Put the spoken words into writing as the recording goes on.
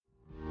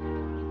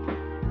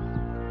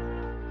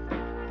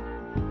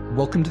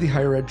Welcome to the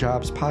Higher Ed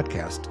Jobs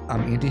podcast.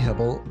 I'm Andy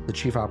Hibble, the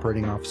Chief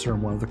Operating Officer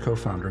and one of the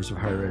co-founders of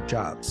Higher Ed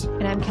Jobs.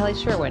 And I'm Kelly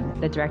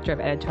Sherwin, the Director of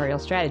Editorial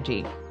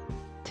Strategy.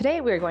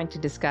 Today, we're going to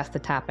discuss the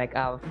topic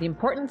of the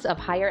importance of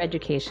higher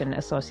education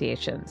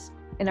associations.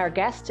 And our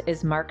guest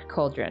is Mark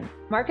Coldren.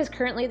 Mark is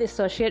currently the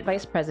Associate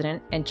Vice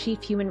President and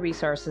Chief Human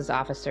Resources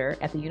Officer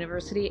at the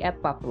University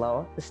at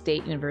Buffalo, the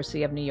State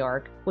University of New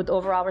York, with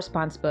overall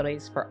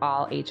responsibilities for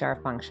all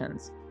HR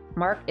functions.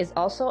 Mark is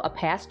also a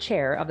past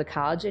chair of the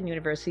College and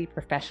University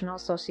Professional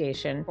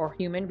Association for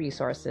Human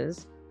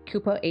Resources,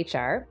 CUPA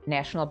HR,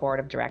 National Board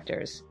of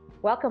Directors.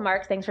 Welcome,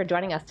 Mark. Thanks for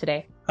joining us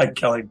today. Hi,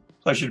 Kelly.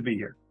 Pleasure to be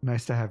here.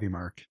 Nice to have you,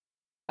 Mark.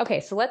 Okay,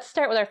 so let's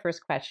start with our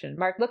first question.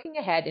 Mark, looking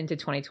ahead into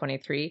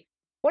 2023,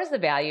 what is the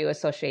value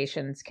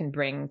associations can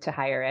bring to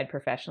higher ed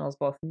professionals,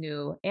 both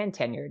new and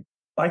tenured?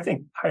 I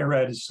think higher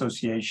ed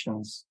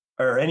associations,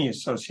 or any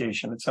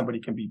association that somebody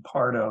can be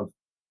part of,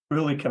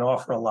 really can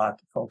offer a lot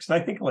to folks.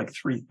 And I think of like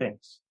three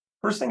things.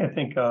 First thing I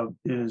think of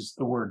is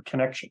the word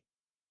connection.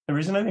 The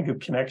reason I think of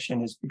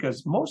connection is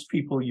because most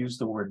people use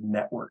the word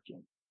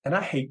networking. And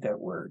I hate that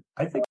word.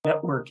 I think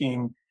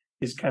networking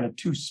is kind of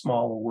too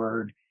small a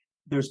word.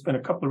 There's been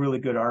a couple of really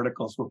good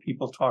articles where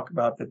people talk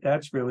about that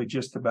that's really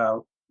just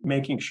about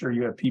making sure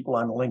you have people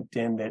on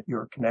LinkedIn that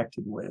you're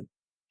connected with.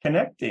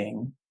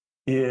 Connecting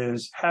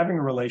is having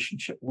a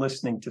relationship,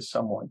 listening to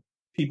someone,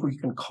 people you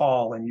can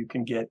call and you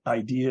can get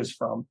ideas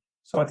from.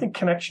 So I think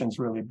connection is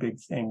really a big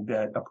thing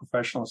that a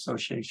professional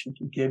association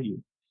can give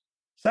you.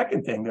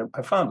 Second thing that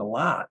I found a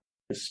lot,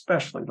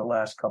 especially the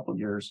last couple of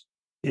years,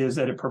 is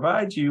that it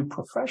provides you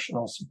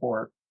professional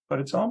support,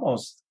 but it's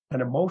almost an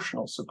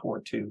emotional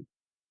support too.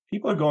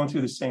 People are going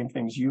through the same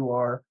things you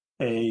are.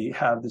 They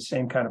have the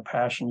same kind of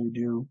passion you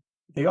do.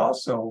 They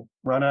also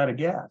run out of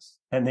gas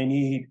and they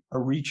need a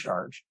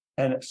recharge.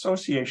 And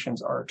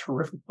associations are a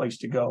terrific place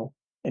to go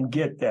and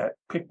get that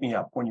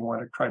pick-me-up when you want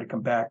to try to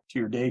come back to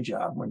your day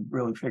job, when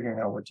really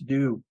figuring out what to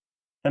do.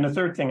 And the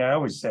third thing I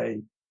always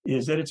say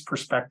is that it's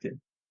perspective.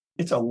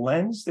 It's a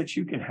lens that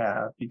you can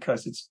have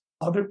because it's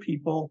other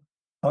people,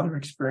 other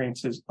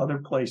experiences, other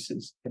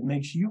places. It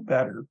makes you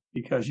better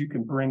because you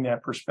can bring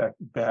that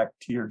perspective back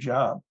to your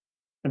job.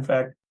 In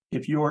fact,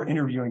 if you're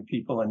interviewing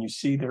people and you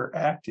see they're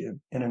active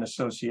in an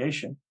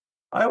association,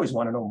 I always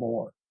want to know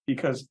more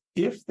because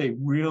if they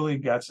really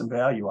got some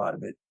value out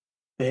of it,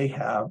 they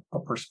have a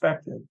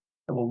perspective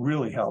that will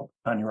really help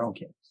on your own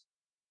campus.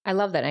 I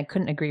love that. I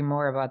couldn't agree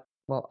more about,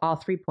 well, all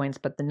 3 points,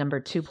 but the number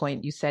 2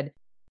 point, you said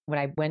when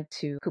I went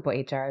to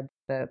CUPA HR,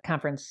 the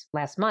conference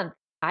last month,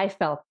 I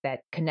felt that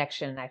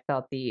connection, I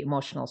felt the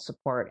emotional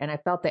support, and I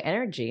felt the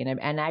energy,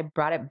 and I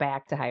brought it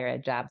back to higher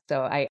ed jobs.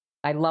 So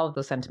I love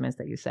those sentiments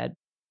that you said.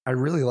 I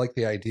really like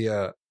the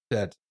idea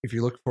that if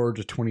you look forward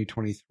to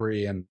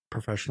 2023 and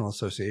professional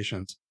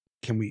associations,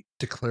 can we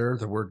declare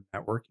the word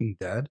networking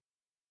dead?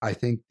 I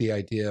think the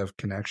idea of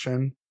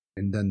connection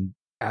and then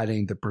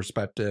adding the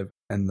perspective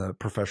and the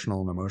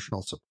professional and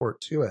emotional support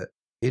to it,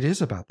 it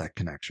is about that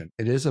connection.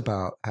 It is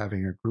about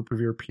having a group of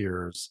your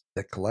peers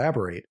that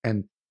collaborate.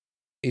 And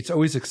it's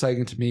always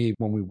exciting to me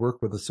when we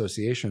work with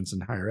associations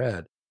in higher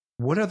ed.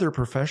 What other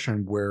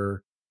profession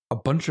where a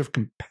bunch of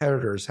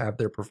competitors have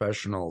their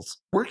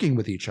professionals working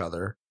with each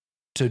other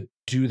to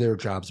do their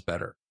jobs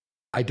better?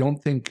 I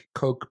don't think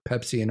Coke,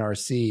 Pepsi, and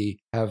RC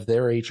have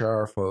their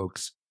HR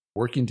folks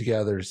working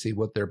together to see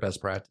what their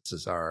best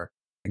practices are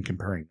and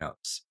comparing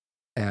notes.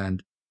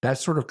 And that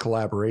sort of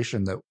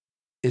collaboration that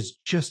is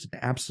just an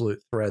absolute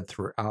thread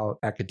throughout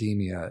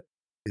academia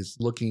is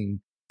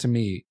looking, to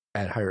me,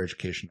 at higher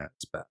education at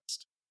its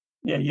best.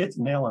 Yeah, you hit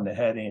the nail on the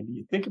head, Andy.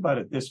 You think about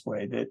it this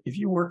way, that if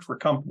you worked for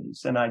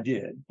companies, and I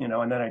did,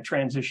 and then I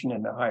transitioned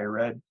into higher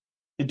ed,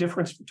 the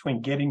difference between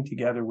getting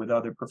together with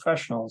other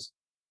professionals,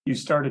 you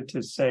started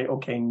to say,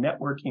 okay,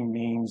 networking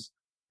means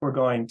we're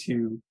going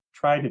to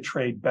try to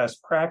trade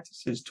best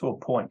practices to a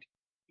point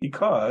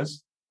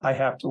because I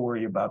have to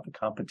worry about the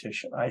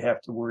competition. I have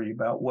to worry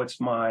about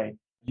what's my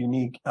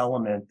unique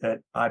element that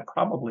I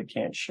probably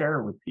can't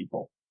share with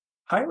people.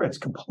 Higher ed's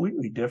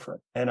completely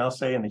different. And I'll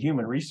say in the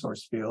human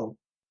resource field,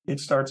 it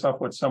starts off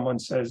with someone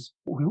says,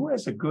 who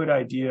has a good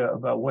idea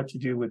about what to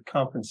do with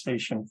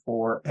compensation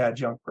for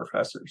adjunct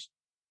professors?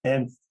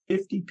 And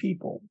 50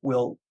 people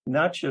will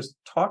not just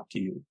talk to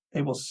you,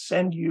 they will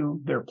send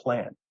you their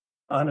plan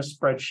on a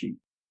spreadsheet.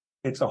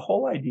 It's a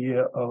whole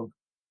idea of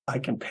I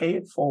can pay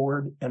it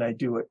forward and I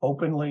do it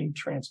openly,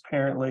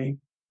 transparently,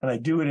 and I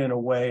do it in a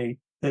way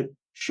that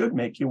should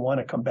make you want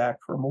to come back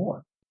for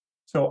more.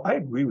 So I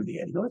agree with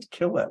you, Eddie. Let's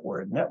kill that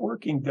word.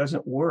 Networking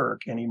doesn't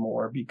work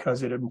anymore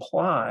because it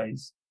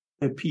implies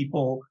that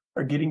people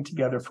are getting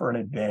together for an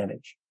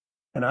advantage.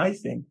 And I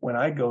think when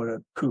I go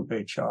to COOP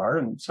HR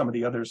and some of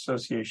the other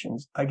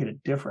associations, I get a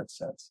different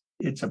sense.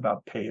 It's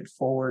about pay it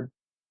forward.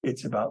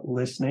 It's about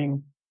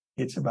listening.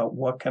 It's about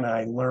what can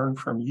I learn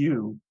from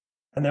you?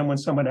 And then when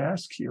someone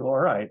asks you, all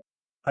right,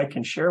 I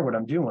can share what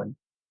I'm doing,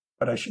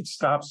 but I should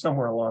stop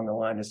somewhere along the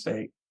line and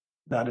say,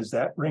 now, does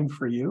that ring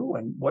for you?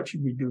 And what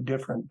should we do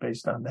different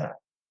based on that?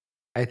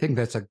 I think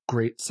that's a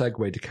great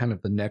segue to kind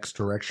of the next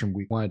direction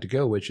we wanted to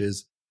go, which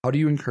is How do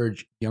you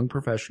encourage young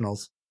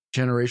professionals,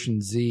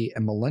 Generation Z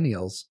and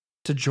millennials,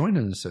 to join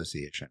an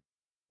association?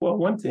 Well,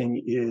 one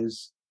thing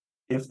is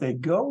if they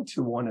go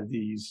to one of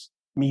these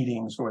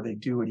meetings or they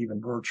do it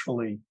even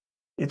virtually,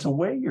 it's a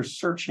way you're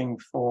searching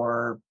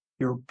for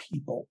your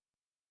people.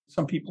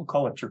 Some people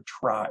call it your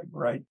tribe,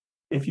 right?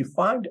 If you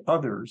find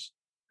others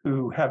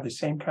who have the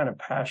same kind of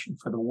passion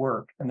for the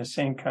work and the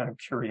same kind of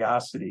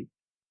curiosity,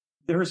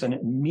 there's an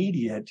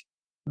immediate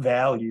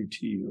value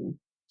to you.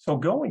 So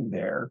going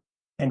there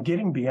and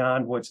getting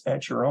beyond what's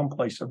at your own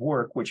place of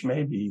work, which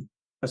may be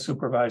a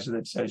supervisor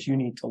that says you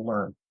need to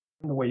learn.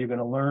 And the way you're going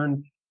to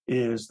learn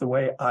is the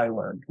way I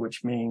learned,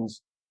 which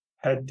means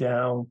head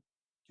down,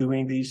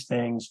 doing these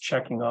things,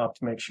 checking off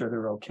to make sure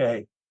they're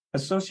okay.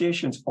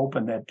 Associations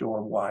open that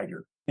door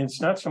wider. And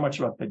it's not so much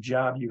about the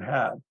job you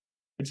have,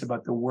 it's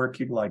about the work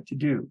you'd like to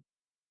do.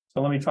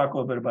 So let me talk a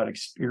little bit about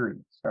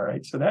experience. All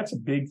right. So that's a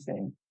big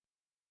thing.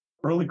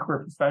 Early career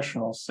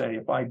professionals say,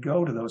 if I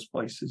go to those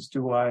places,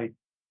 do I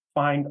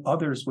find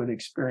others with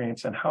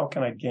experience and how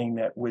can I gain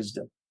that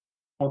wisdom?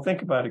 Well,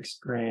 think about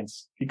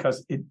experience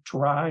because it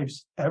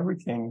drives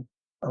everything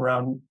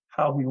around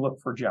how we look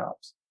for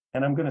jobs.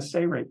 And I'm going to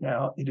say right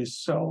now, it is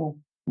so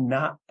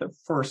not the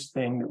first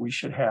thing that we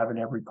should have in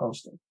every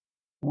posting.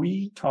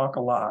 We talk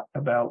a lot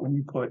about when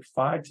you put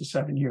 5 to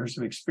 7 years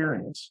of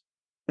experience,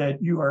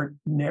 that you are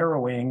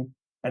narrowing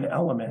an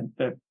element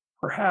that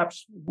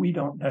perhaps we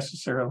don't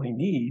necessarily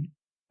need.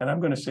 And I'm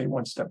going to say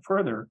one step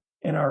further,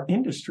 in our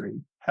industry,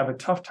 have a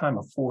tough time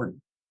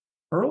affording.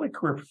 Early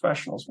career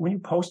professionals, when you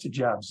post a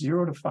job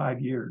 0 to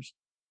 5 years,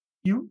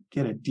 you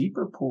get a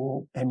deeper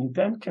pool and you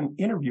then can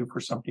interview for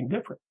something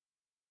different.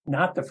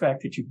 Not the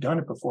fact that you've done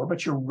it before,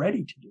 but you're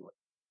ready to do it.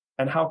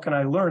 And how can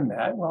I learn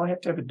that? Well, I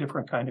have to have a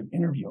different kind of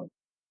interviewing.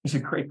 There's a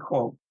great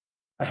quote.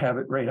 I have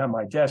it right on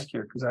my desk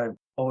here because I've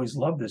always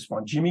loved this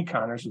one. Jimmy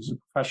Connors was a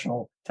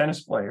professional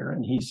tennis player,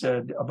 and he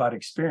said about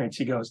experience,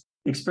 he goes,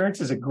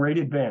 experience is a great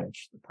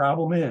advantage. The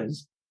problem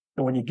is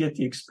that when you get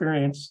the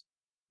experience,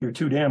 you're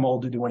too damn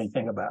old to do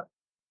anything about it.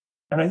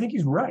 And I think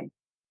he's right.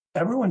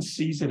 Everyone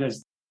sees it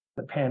as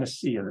the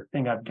panacea, the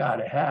thing I've got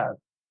to have.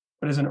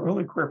 But as an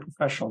early career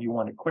professional, you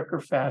want it quicker,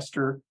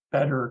 faster,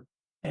 better,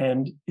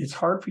 and it's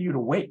hard for you to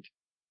wait.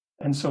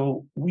 And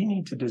so we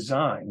need to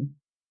design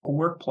a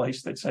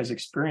workplace that says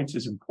experience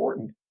is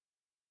important,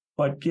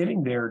 but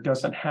getting there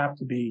doesn't have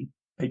to be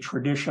a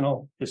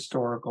traditional,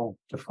 historical,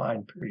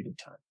 defined period of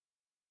time.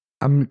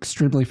 I'm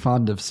extremely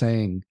fond of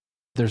saying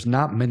there's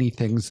not many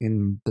things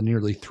in the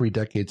nearly 3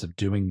 decades of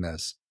doing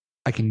this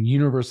I can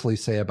universally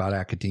say about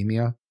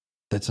academia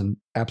that's an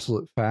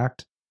absolute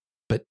fact,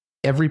 but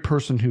every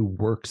person who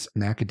works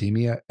in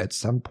academia at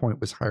some point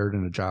was hired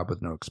in a job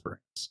with no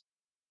experience.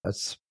 That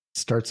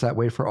starts that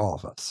way for all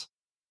of us.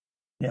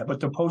 Yeah, but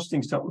the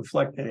postings don't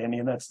reflect that, Andy,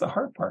 and that's the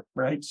hard part,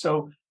 right?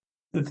 So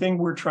the thing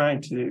we're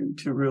trying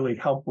to really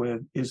help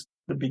with is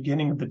the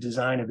beginning of the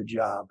design of the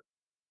job.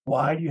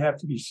 Why do you have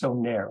to be so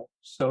narrow,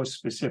 so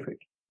specific?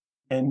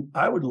 And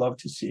I would love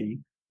to see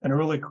an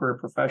early career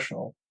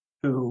professional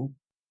who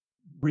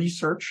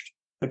researched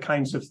the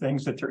kinds of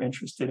things that they're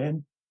interested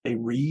in. They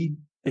read,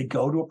 they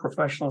go to a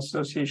professional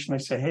association.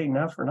 They say, hey,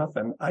 not for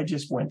nothing, I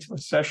just went to a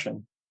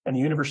session and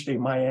the University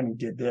of Miami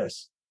did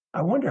this.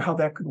 I wonder how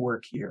that could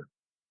work here.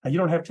 Now, you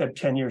don't have to have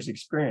 10 years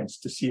experience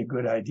to see a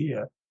good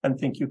idea and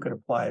think you could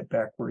apply it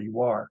back where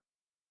you are.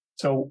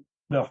 So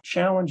the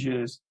challenge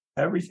is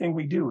everything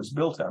we do is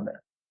built on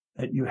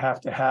that you have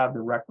to have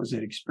the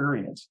requisite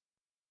experience.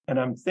 And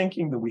I'm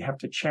thinking that we have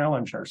to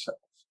challenge ourselves.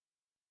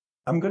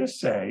 I'm going to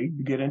say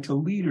you get into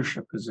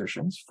leadership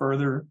positions,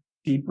 further,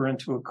 deeper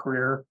into a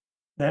career,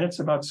 then it's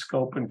about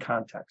scope and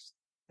context.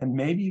 And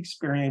maybe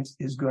experience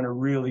is going to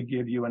really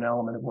give you an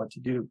element of what to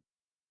do.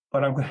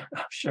 But I'm going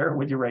to share it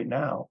with you right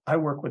now. I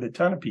work with a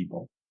ton of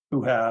people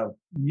who have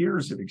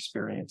years of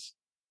experience,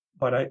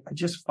 but I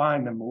just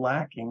find them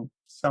lacking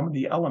some of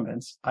the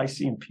elements I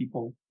see in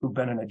people who've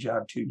been in a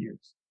job 2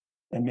 years.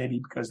 And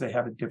maybe because they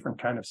have a different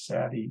kind of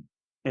savvy,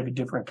 they have a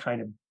different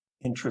kind of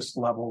interest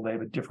level, they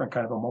have a different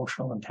kind of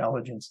emotional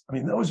intelligence. I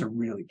mean, those are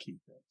really key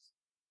things.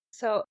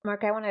 So,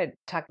 Mark, I want to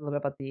talk a little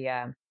bit about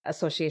the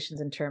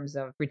associations in terms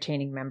of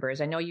retaining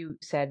members. I know you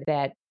said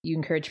that you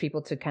encourage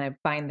people to kind of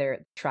find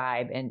their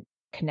tribe and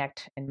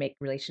connect and make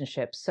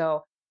relationships.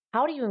 So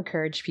how do you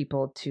encourage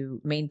people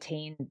to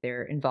maintain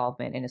their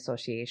involvement in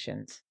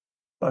associations?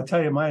 I'll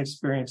tell you my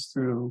experience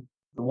through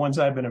the ones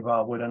I've been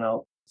involved with, and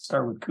I'll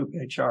start with Coop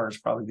HR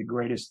is probably the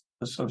greatest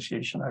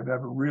association I've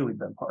ever really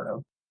been part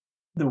of.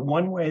 The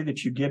one way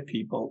that you get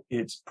people,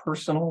 it's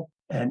personal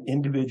and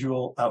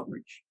individual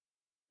outreach.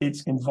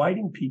 It's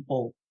inviting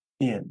people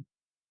in.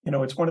 You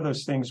know, it's one of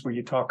those things where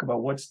you talk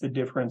about what's the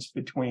difference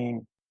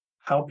between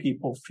how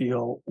people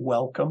feel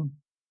welcome,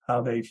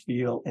 how they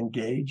feel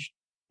engaged.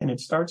 And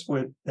it starts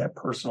with that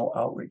personal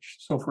outreach.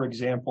 So, for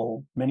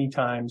example, many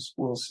times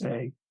we'll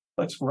say,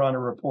 let's run a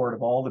report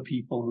of all the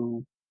people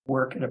who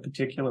work at a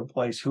particular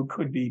place who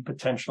could be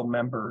potential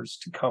members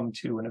to come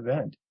to an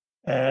event.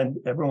 And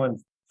everyone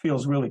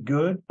feels really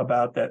good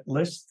about that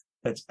list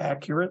that's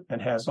accurate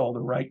and has all the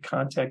right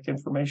contact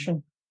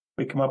information.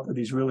 We come up with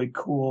these really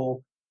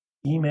cool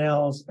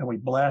emails and we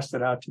blast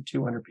it out to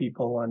 200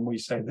 people and we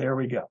say, there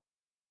we go.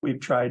 We've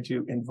tried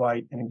to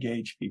invite and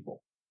engage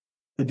people.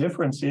 The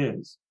difference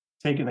is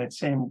taking that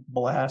same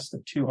blast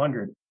of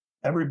 200,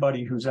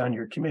 everybody who's on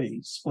your committee,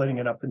 splitting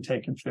it up and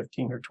taking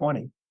 15 or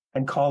 20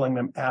 and calling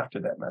them after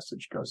that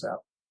message goes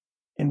out,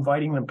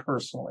 inviting them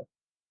personally.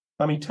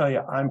 Let me tell you,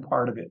 I'm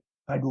part of it.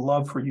 I'd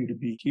love for you to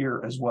be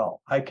here as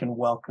well. I can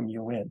welcome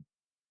you in.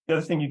 The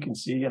other thing you can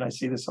see, and I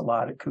see this a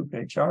lot at Coop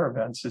HR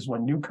events, is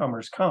when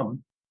newcomers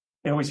come,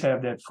 they always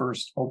have that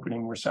first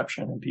opening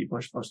reception and people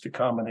are supposed to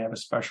come and they have a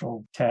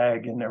special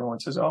tag and everyone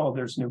says, oh,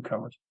 there's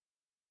newcomers.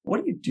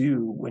 What do you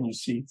do when you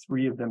see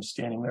 3 of them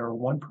standing there or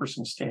one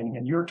person standing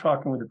and you're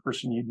talking with a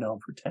person you've known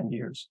for 10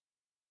 years?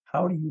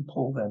 How do you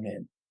pull them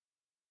in?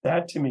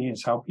 That to me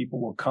is how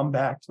people will come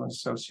back to an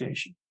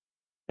association.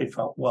 They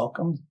felt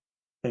welcomed.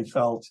 They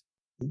felt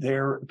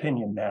their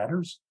opinion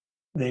matters.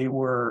 They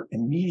were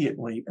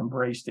immediately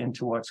embraced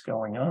into what's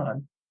going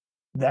on.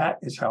 That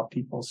is how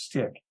people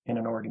stick in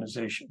an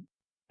organization.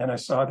 And I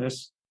saw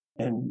this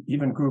in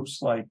even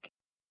groups like,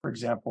 for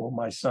example,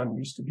 my son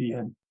used to be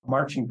in a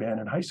marching band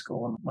in high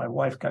school, and my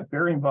wife got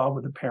very involved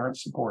with the parent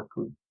support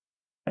group.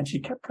 And she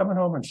kept coming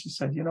home and she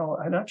said,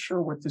 I'm not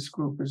sure what this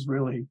group is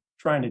really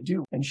trying to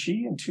do. And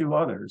she and 2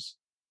 others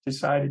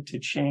decided to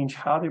change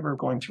how they were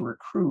going to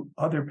recruit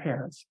other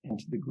parents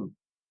into the group.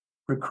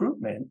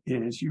 Recruitment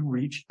is you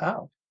reach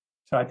out.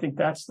 So I think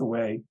that's the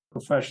way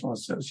professional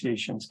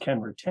associations can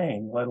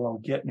retain, let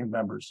alone get new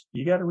members.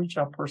 You got to reach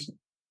out personally.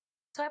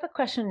 So I have a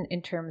question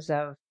in terms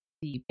of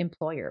the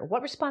employer.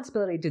 What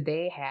responsibility do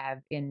they have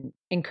in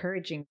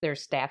encouraging their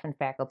staff and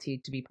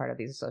faculty to be part of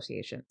these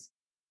associations?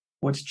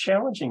 What's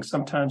challenging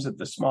sometimes at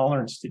the smaller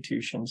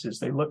institutions is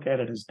they look at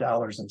it as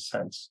dollars and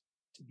cents.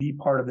 To be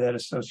part of that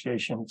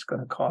association, it's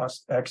going to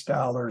cost X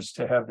dollars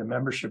to have the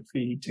membership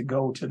fee. To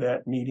go to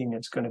that meeting,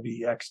 it's going to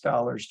be X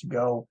dollars to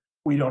go.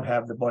 We don't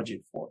have the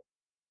budget for it.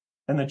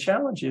 And the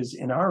challenge is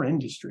in our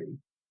industry,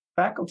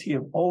 faculty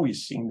have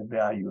always seen the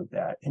value of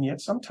that. And yet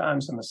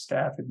sometimes on the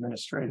staff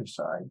administrative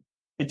side,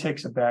 it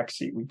takes a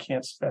backseat. We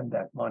can't spend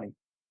that money.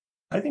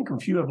 I think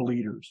if you have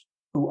leaders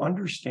who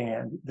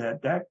understand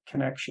that that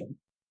connection,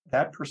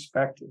 that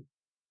perspective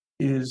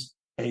is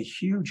a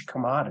huge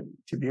commodity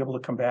to be able to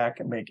come back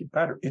and make it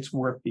better, it's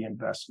worth the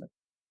investment.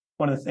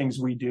 One of the things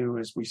we do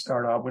is we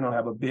start off, we don't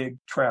have a big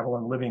travel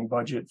and living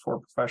budget for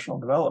professional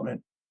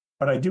development,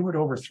 but I do it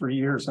over 3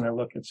 years and I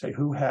look and say,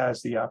 who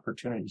has the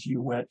opportunities?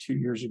 You went 2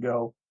 years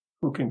ago,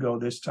 who can go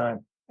this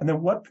time? And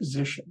then what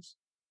positions?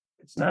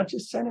 It's not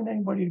just sending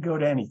anybody to go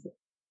to anything.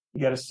 You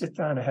got to sit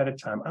down ahead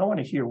of time. I want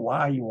to hear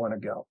why you want to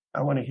go.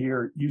 I want to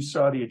hear you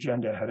saw the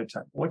agenda ahead of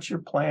time. What's your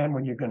plan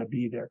when you're going to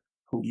be there?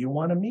 Who do you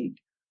want to meet?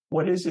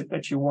 What is it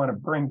that you want to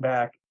bring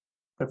back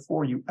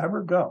before you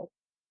ever go?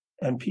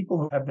 And people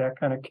who have that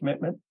kind of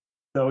commitment,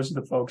 those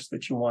are the folks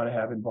that you want to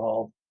have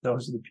involved.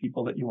 Those are the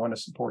people that you want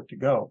to support to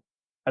go.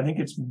 I think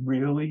it's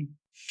really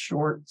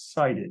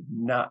short-sighted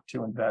not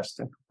to invest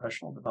in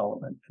professional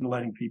development and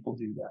letting people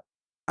do that.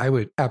 I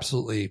would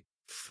absolutely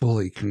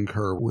fully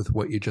concur with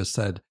what you just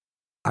said.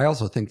 I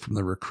also think from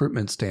the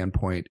recruitment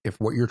standpoint, if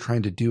what you're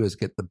trying to do is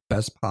get the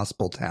best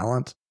possible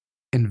talent,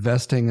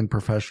 investing in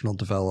professional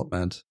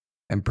development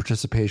and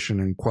participation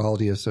in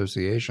quality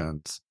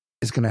associations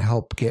is going to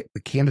help get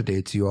the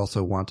candidates you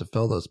also want to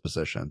fill those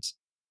positions.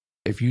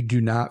 If you do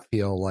not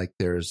feel like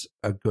there's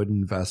a good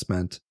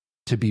investment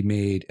to be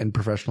made in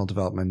professional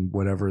development,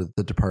 whatever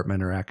the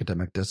department or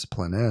academic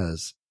discipline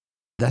is,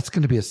 that's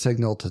going to be a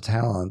signal to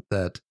talent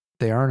that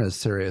they aren't as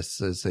serious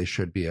as they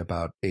should be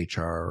about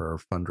HR or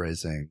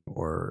fundraising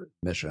or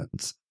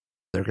missions.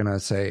 They're going to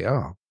say,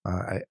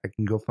 I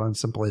can go find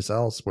someplace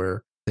else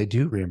where they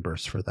do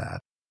reimburse for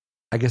that.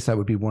 I guess that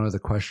would be one of the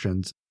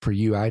questions for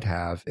you I'd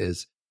have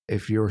is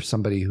if you're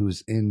somebody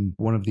who's in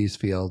one of these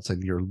fields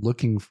and you're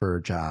looking for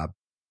a job,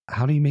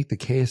 how do you make the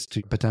case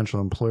to a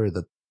potential employer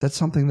that that's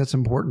something that's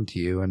important to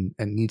you and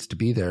needs to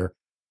be there,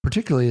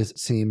 particularly as it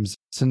seems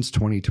since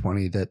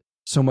 2020 that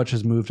so much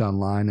has moved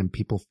online and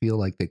people feel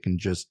like they can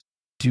just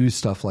do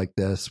stuff like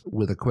this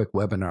with a quick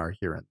webinar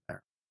here and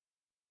there?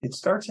 It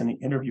starts in the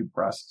interview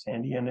process,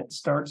 Andy, and it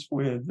starts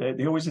with,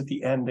 they always at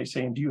the end, they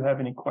say, do you have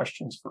any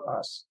questions for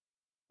us?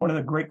 One of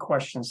the great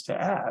questions to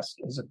ask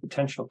as a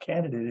potential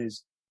candidate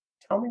is,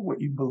 tell me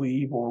what you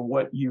believe or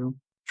what you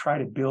try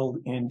to build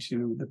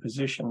into the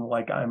position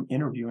like I'm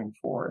interviewing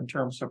for in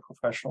terms of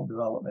professional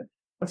development.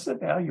 What's the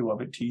value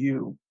of it to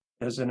you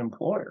as an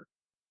employer?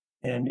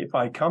 And if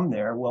I come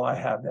there, will I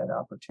have that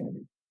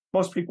opportunity?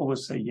 Most people will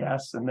say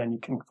yes, and then you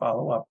can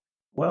follow up.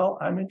 Well,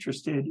 I'm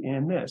interested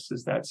in this.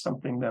 Is that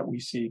something that we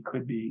see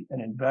could be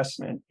an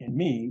investment in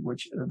me,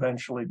 which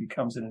eventually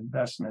becomes an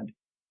investment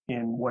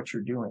in what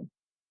you're doing?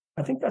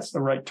 I think that's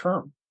the right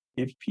term.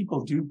 If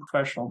people do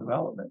professional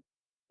development,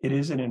 it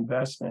is an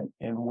investment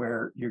in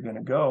where you're going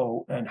to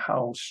go and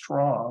how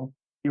strong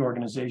the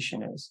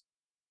organization is.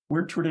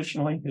 We're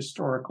traditionally,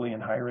 historically in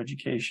higher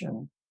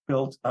education,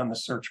 built on the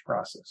search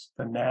process,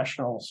 the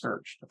national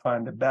search to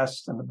find the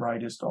best and the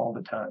brightest all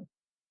the time.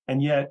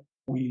 And yet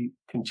we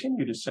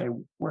continue to say,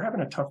 we're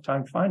having a tough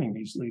time finding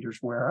these leaders.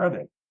 Where are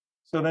they?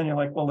 So then you're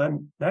like, well,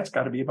 then that's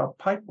got to be about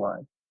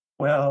pipeline.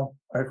 Well,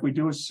 if we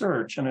do a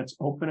search and it's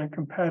open and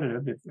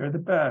competitive, if they're the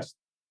best,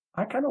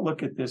 I kind of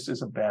look at this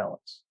as a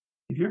balance.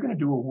 If you're going to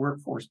do a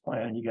workforce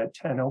plan and you got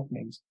 10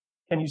 openings,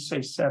 can you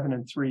say 7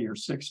 and 3 or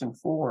 6 and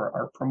 4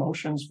 are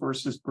promotions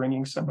versus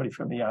bringing somebody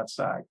from the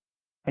outside?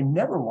 I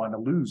never want to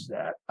lose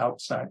that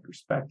outside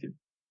perspective.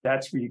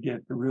 That's where you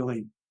get the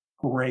really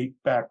great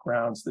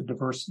backgrounds, the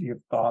diversity of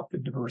thought, the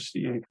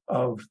diversity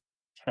of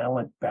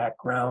talent,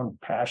 background,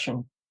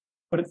 passion.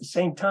 But at the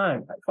same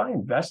time, if I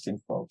invest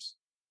in folks,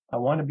 I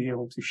want to be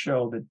able to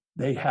show that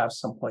they have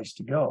someplace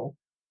to go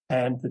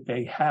and that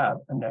they have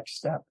a next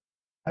step.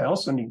 I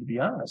also need to be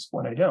honest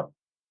when I don't.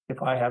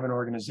 If I have an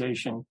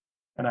organization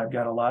and I've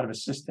got a lot of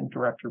assistant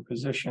director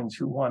positions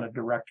who want a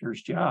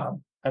director's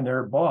job and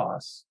their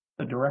boss,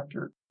 the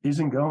director,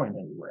 isn't going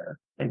anywhere.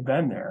 They've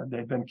been there.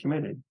 They've been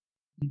committed.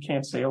 You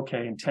can't say,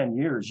 okay, in 10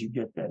 years, you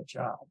get that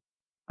job.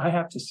 I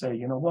have to say,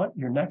 you know what?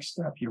 Your next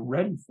step you're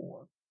ready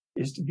for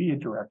is to be a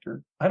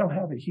director. I don't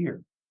have it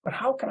here, but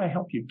how can I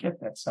help you get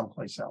that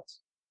someplace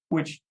else?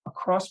 Which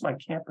across my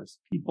campus,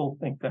 people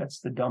think that's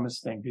the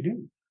dumbest thing to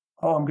do.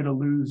 Oh, I'm going to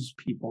lose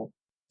people.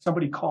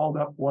 Somebody called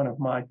up one of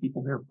my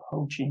people. They're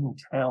poaching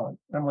talent.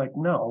 And I'm like,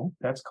 no,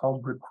 that's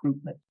called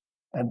recruitment.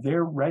 And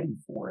they're ready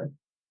for it.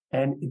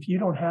 And if you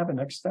don't have a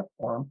next step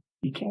for them,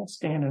 you can't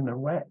stand in their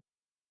way.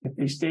 If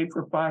they stayed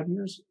for 5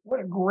 years, what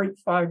a great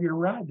 5-year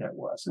ride that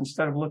was,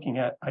 instead of looking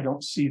at, I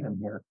don't see them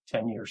here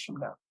 10 years from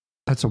now.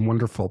 That's a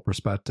wonderful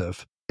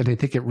perspective. And I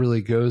think it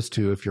really goes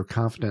to, if you're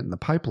confident in the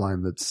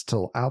pipeline that's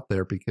still out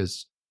there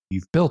because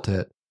you've built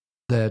it,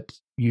 that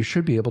you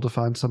should be able to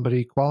find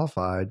somebody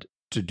qualified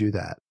to do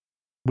that,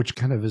 which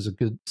kind of is a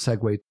good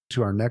segue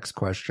to our next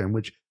question,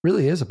 which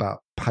really is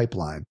about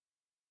pipeline.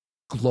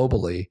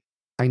 Globally,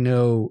 I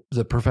know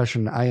the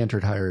profession I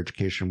entered higher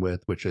education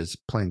with, which is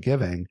plain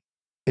giving,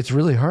 it's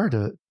really hard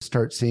to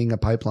start seeing a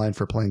pipeline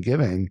for plain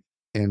giving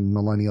in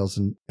millennials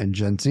and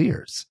Gen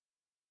Zers.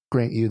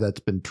 Grant you, that's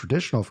been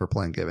traditional for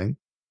plain giving,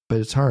 but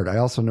it's hard. I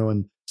also know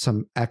in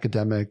some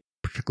academic,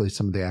 particularly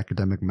some of the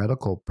academic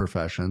medical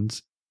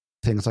professions,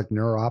 things like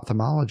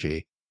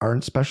neuro-ophthalmology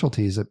aren't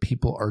specialties that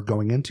people are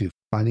going into.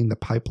 Finding the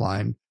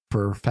pipeline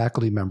for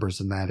faculty members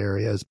in that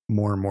area is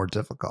more and more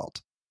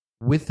difficult.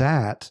 With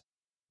that,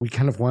 we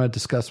kind of want to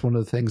discuss one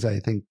of the things I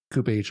think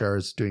Coupa HR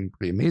is doing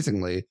pretty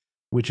amazingly,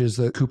 which is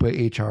the Coupa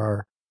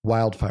HR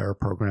Wildfire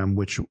program,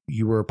 which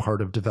you were a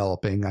part of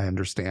developing, I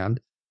understand.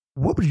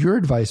 What would your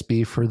advice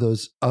be for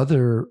those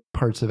other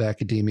parts of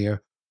academia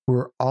who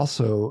are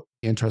also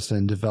interested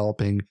in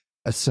developing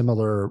a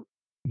similar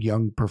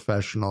young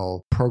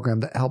professional program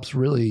that helps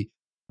really,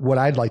 what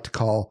I'd like to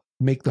call,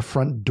 make the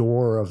front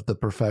door of the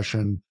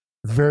profession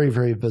very,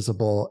 very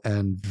visible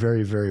and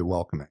very, very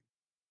welcoming?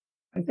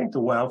 I think the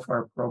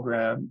Wildfire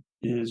program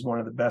is one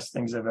of the best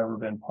things I've ever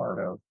been part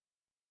of.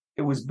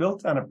 It was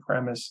built on a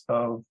premise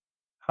of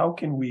how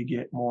can we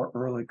get more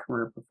early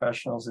career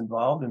professionals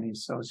involved in the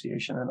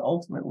association? And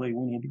ultimately,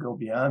 we need to go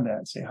beyond that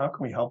and say, how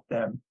can we help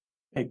them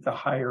make the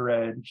higher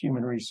ed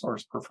human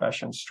resource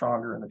profession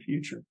stronger in the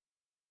future?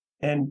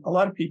 And a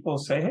lot of people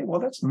say, hey, well,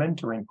 that's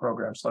mentoring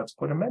programs. Let's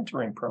put a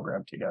mentoring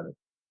program together.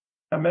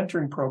 Now,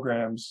 mentoring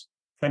programs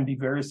can be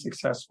very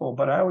successful,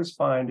 but I always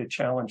find a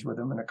challenge with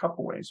them in a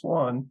couple ways.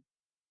 One,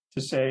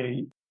 to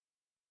say,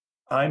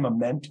 I'm a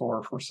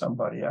mentor for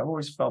somebody. I've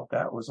always felt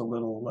that was a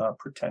little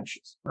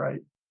pretentious, right?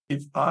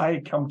 If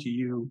I come to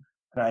you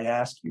and I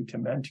ask you to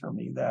mentor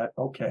me,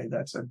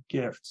 that's a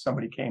gift.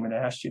 Somebody came and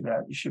asked you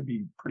that. You should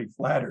be pretty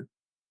flattered.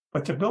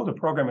 But to build a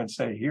program and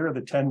say, here are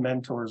the 10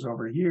 mentors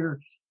over here,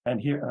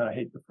 and here, and I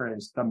hate the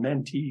phrase, the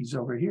mentees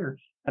over here,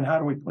 and how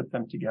do we put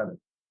them together?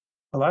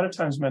 A lot of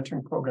times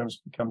mentoring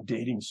programs become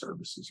dating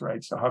services,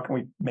 right? So how can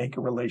we make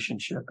a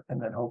relationship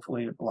and then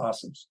hopefully it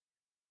blossoms?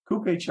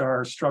 Coupa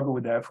HR struggled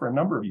with that for a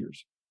number of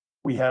years.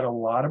 We had a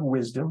lot of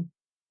wisdom,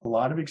 a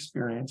lot of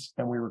experience,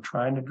 and we were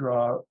trying to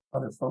draw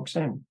other folks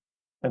in.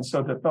 And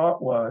so the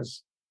thought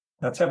was,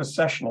 let's have a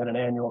session at an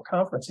annual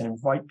conference and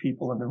invite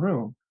people in the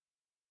room.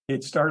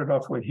 It started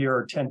off with, here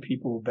are 10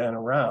 people who've been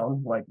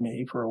around, like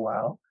me, for a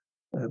while.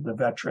 The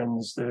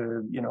veterans,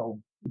 the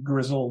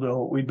grizzled,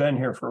 we've been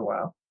here for a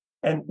while.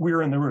 And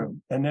we're in the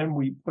room. And then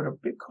we put a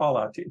big call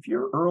out to, if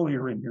you're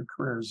earlier in your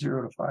career,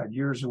 0 to 5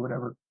 years or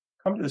whatever,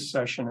 come to this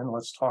session and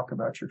let's talk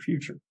about your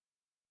future.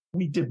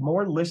 We did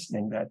more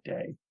listening that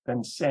day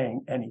than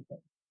saying anything.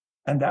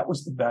 And that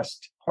was the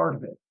best part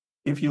of it.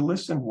 If you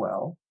listened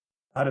well,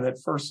 out of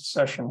that first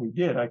session we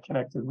did, I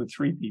connected with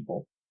 3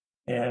 people.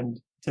 And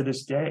to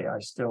this day,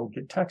 I still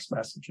get text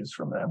messages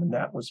from them. And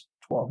that was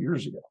 12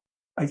 years ago.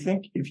 I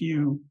think if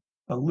you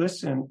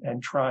listen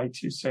and try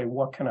to say,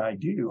 what can I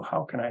do?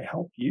 How can I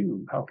help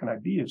you? How can I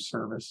be of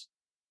service?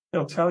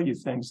 They'll tell you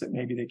things that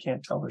maybe they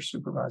can't tell their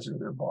supervisor or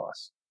their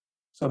boss.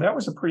 So that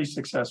was a pretty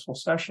successful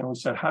session. We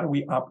said, how do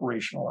we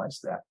operationalize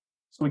that?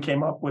 So we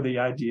came up with the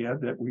idea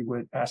that we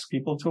would ask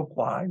people to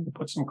apply. We'll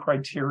put some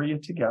criteria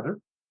together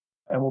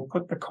and we'll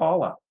put the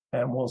call out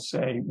and we'll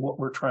say what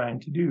we're trying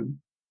to do.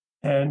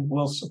 And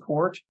we'll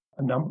support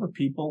a number of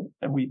people,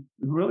 and we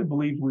really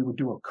believed we would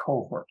do a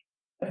cohort.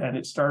 And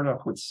it started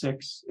off with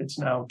 6. It's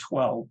now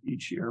 12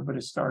 each year, but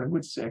it started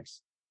with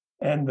 6.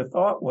 And the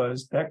thought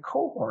was that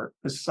cohort,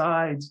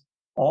 besides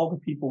all the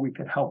people we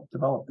could help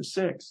develop the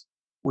 6,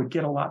 would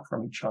get a lot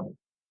from each other.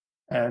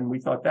 And we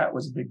thought that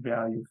was a big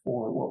value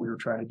for what we were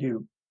trying to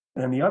do.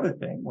 And then the other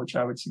thing, which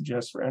I would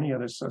suggest for any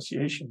other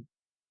association,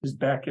 is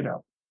back it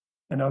up.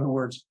 In other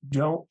words,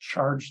 don't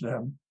charge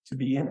them to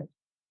be in it.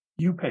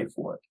 You pay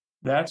for it.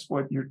 That's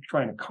what you're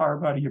trying to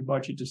carve out of your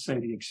budget to say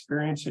the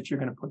experience that you're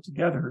going to put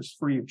together is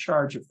free of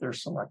charge if they're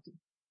selected.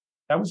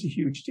 That was a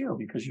huge deal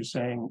because you're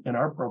saying in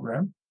our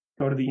program,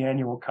 go to the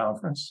annual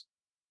conference,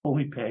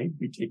 fully paid,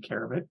 we take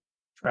care of it,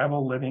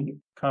 travel,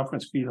 living,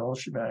 conference fee, the whole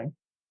shebang.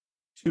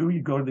 2,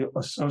 you go to the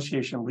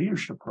association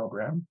leadership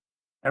program.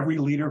 Every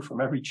leader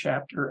from every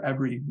chapter,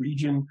 every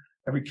region,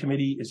 every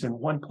committee is in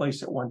one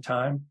place at one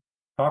time.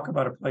 Talk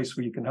about a place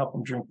where you can help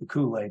them drink the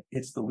Kool-Aid.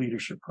 It's the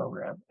leadership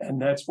program. And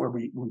that's where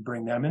we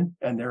bring them in,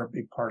 and they're a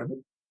big part of it.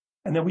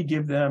 And then we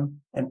give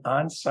them an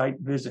on-site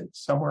visit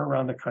somewhere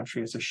around the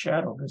country as a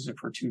shadow visit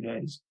for 2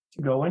 days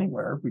to go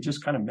anywhere. We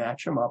just kind of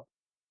match them up.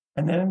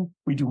 And then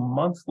we do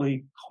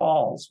monthly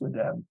calls with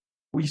them.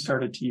 We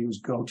started to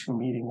use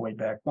GoToMeeting way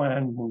back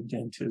when, moved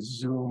into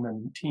Zoom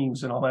and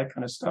Teams and all that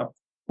kind of stuff.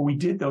 But we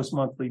did those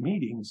monthly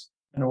meetings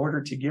in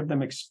order to give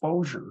them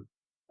exposure.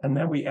 And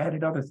then we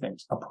added other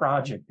things, a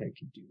project they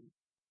could do.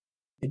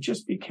 It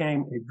just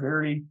became a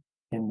very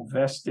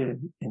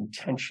invested,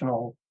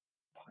 intentional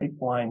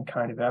pipeline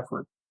kind of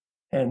effort.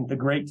 And the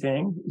great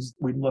thing is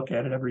we look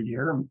at it every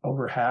year, and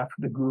over half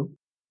of the group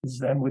is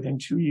then within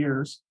 2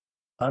 years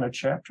on a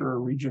chapter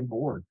or region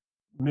board.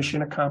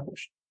 Mission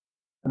accomplished.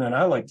 And then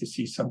I like to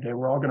see someday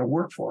we're all going to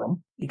work for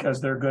them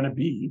because they're going to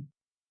be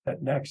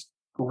that next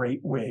great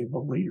wave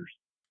of leaders.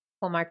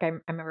 Well, Mark, I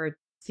remember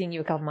seeing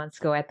you a couple months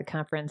ago at the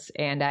conference,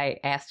 and I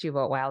asked you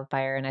about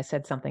wildfire, and I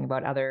said something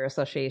about other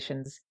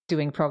associations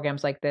doing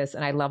programs like this,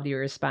 and I loved your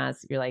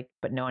response. You're like,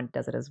 but no one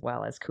does it as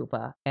well as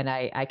Coupa. And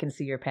I can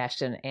see your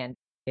passion, and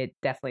it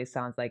definitely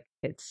sounds like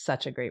it's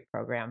such a great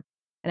program.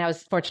 And I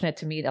was fortunate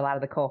to meet a lot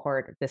of the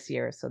cohort this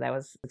year, so that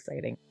was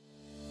exciting.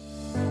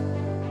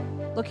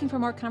 Looking for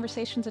more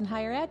conversations in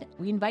higher ed?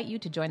 We invite you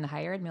to join the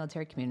higher ed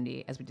military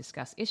community as we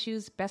discuss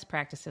issues, best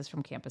practices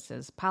from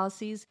campuses,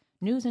 policies,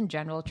 news and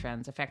general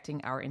trends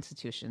affecting our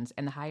institutions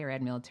and the higher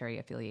ed military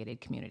affiliated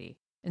community.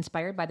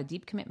 Inspired by the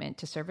deep commitment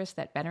to service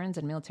that veterans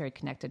and military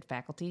connected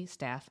faculty,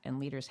 staff, and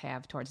leaders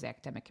have towards the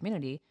academic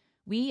community,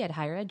 we at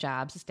Higher Ed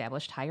Jobs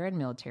established Higher Ed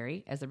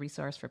Military as a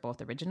resource for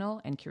both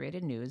original and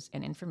curated news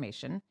and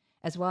information,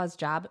 as well as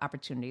job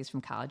opportunities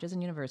from colleges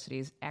and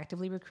universities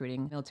actively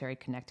recruiting military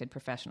connected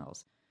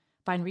professionals.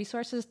 Find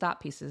resources, thought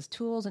pieces,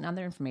 tools, and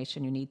other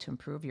information you need to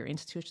improve your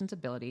institution's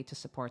ability to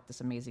support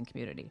this amazing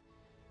community.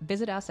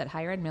 Visit us at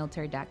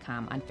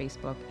higheredmilitary.com on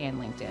Facebook and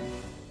LinkedIn.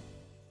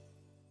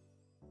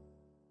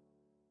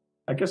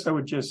 I guess I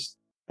would just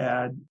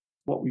add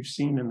what we've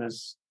seen in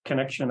this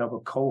connection of a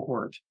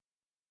cohort.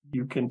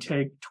 You can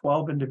take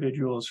 12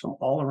 individuals from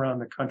all around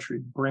the country,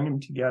 bring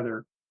them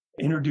together,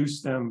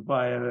 introduce them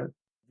via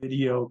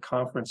video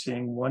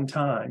conferencing one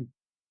time,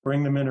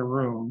 bring them in a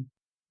room,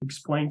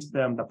 explain to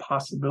them the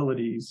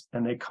possibilities,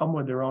 and they come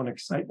with their own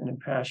excitement and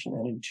passion.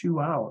 And in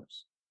 2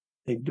 hours,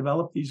 they've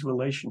developed these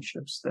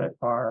relationships that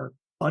are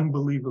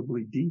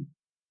unbelievably deep,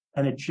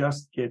 and it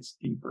just gets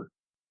deeper.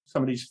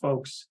 Some of these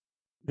folks,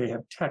 they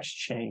have text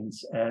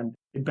chains and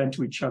they've been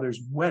to each other's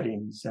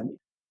weddings. And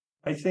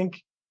I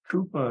think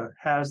Coupa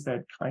has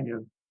that kind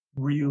of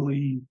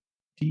really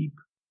deep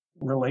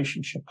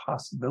relationship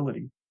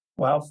possibility.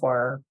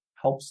 Wildfire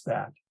helps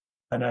that.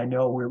 And I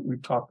know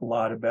we've talked a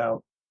lot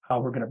about how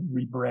we're going to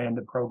rebrand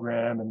the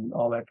program and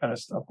all that kind of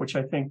stuff, which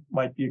I think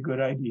might be a good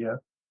idea.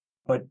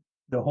 But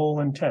the whole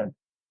intent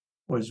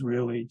was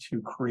really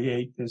to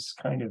create this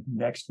kind of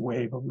next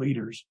wave of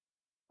leaders.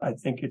 I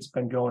think it's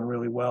been going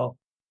really well.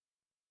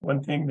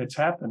 One thing that's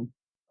happened,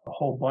 a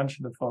whole bunch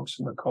of the folks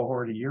from the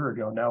cohort a year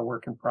ago now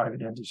work in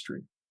private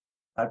industry.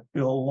 I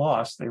feel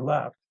lost. They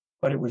left,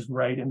 but it was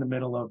right in the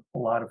middle of a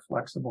lot of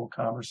flexible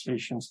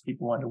conversations.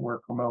 People wanted to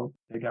work remote.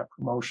 They got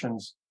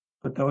promotions,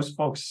 but those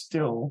folks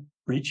still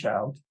reach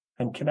out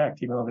and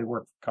connect, even though they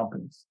work for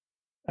companies.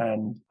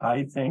 And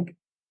I think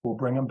we'll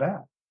bring them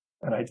back.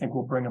 And I think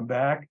we'll bring them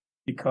back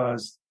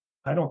because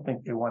I don't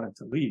think they wanted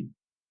to leave.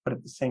 But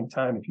at the same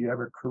time, if you have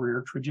a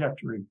career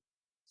trajectory,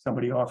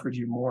 somebody offered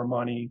you more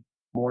money,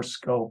 more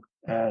scope,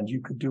 and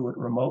you could do it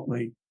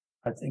remotely,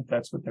 I think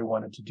that's what they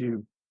wanted to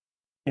do.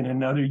 In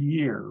another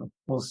year,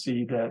 we'll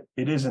see that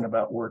it isn't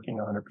about working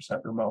 100%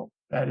 remote.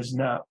 That is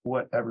not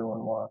what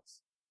everyone wants.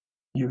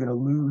 You're going to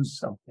lose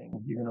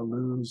something. You're going to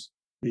lose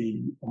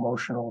the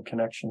emotional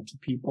connection to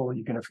people.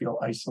 You're going to feel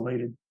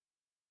isolated.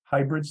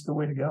 Hybrid's the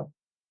way to go.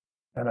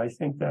 And I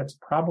think that's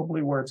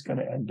probably where it's going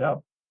to end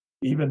up,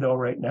 even though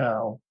right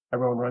now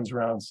everyone runs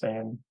around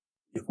saying,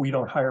 if we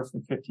don't hire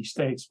from 50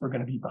 states, we're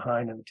going to be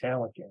behind in the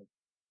talent game.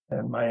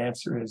 And my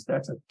answer is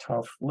that's a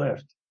tough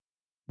lift.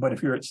 But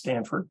if you're at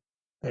Stanford,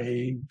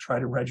 they try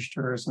to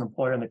register as an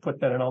employer and they put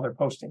that in all their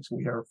postings.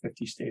 We are a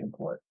 50 state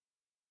employer.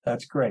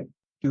 That's great.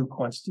 Duke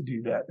wants to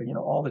do that.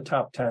 All the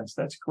top 10s,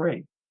 that's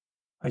great.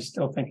 I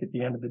still think at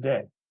the end of the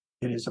day,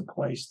 it is a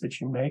place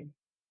that you make,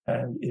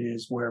 and it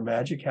is where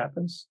magic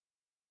happens.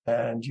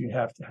 And you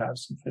have to have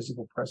some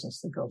physical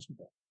presence that goes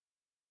with it.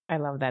 I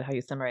love that, how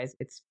you summarize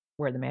it's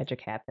where the magic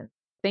happens.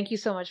 Thank you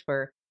so much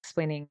for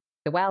explaining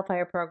the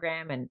wildfire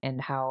program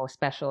and how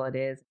special it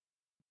is.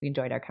 We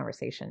enjoyed our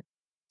conversation.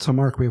 So,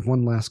 Mark, we have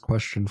one last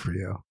question for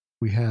you.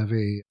 We have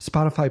a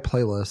Spotify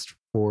playlist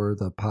for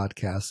the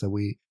podcast that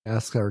we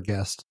ask our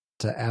guests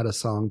to add a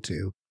song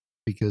to,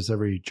 because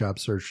every job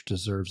search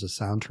deserves a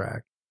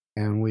soundtrack.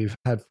 And we've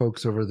had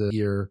folks over the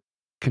year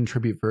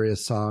contribute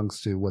various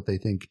songs to what they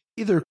think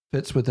either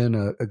fits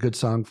within a good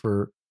song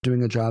for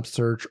doing a job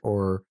search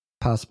or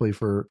possibly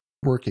for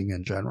working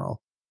in general.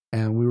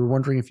 And we were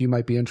wondering if you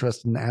might be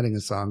interested in adding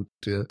a song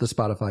to the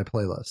Spotify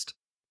playlist.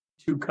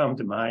 Two come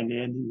to mind,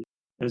 Andy.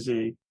 As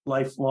a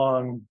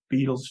lifelong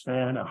Beatles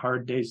fan, A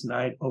Hard Day's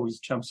Night always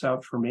jumps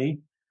out for me.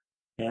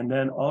 And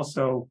then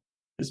also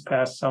this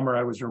past summer,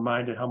 I was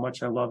reminded how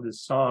much I love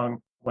this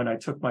song when I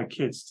took my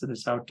kids to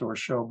this outdoor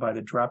show by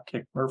the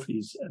Dropkick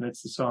Murphys. And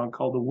it's the song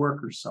called The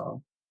Workers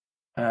Song.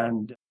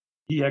 And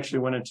he actually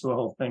went into a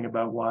whole thing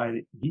about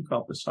why he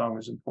felt the song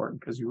was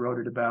important, because he wrote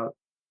it about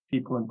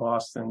people in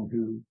Boston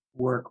who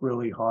work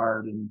really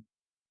hard. And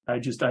I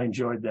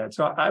enjoyed that.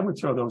 So I would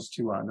throw those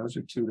two on. Those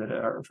are two that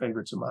are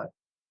favorites of mine.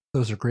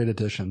 Those are great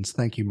additions.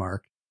 Thank you,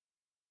 Mark.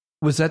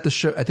 Was that the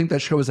show? I think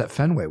that show was at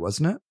Fenway,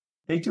 wasn't it?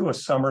 They do a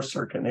summer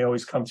circuit, and they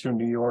always come through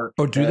New York.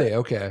 Oh, do they?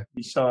 Okay.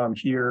 We saw them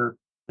here.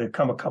 They've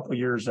come a couple of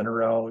years in a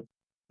row.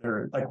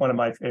 They're like one of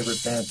my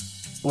favorite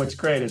bands. What's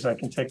great is I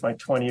can take my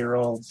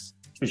 20-year-olds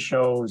to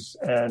shows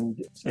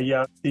and say,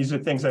 yeah, these are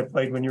things I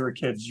played when you were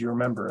kids. You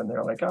remember? And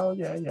they're like, oh,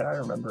 yeah, I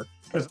remember.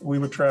 Because we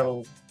would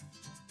travel.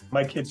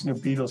 My kids knew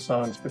Beatles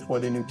songs before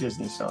they knew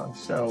Disney songs.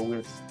 So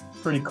it's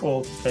pretty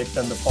cool to take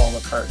them to Paul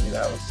McCartney.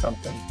 That was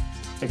something.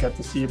 They got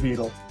to see a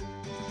Beatle.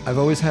 I've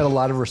always had a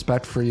lot of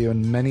respect for you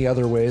in many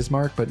other ways,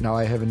 Mark, but now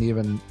I have an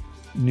even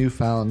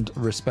newfound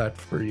respect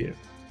for you.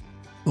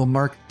 Well,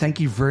 Mark, thank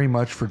you very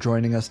much for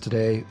joining us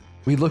today.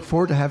 We look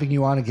forward to having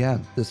you on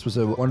again. This was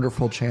a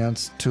wonderful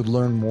chance to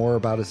learn more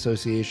about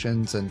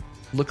associations and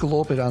look a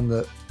little bit on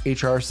the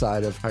HR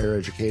side of higher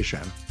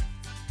education.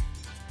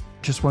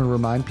 Just want to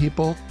remind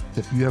people,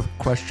 if you have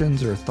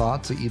questions or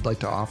thoughts that you'd like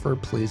to offer,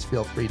 please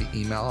feel free to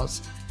email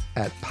us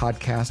at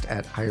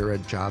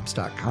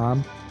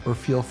podcast@higheredjobs.com or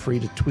feel free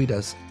to tweet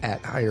us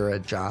at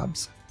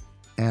higheredjobs.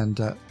 And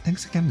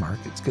thanks again, Mark.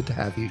 It's good to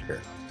have you here.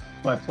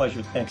 My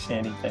pleasure. Thanks,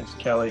 Andy. Thanks,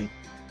 Kelly.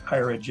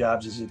 Higher Ed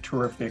Jobs is a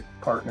terrific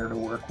partner to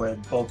work with,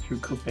 both through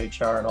Coop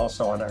HR and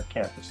also on our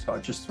campus. So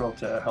I'm just thrilled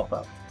to help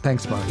out.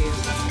 Thanks, Mark.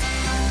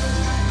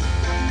 Thank you.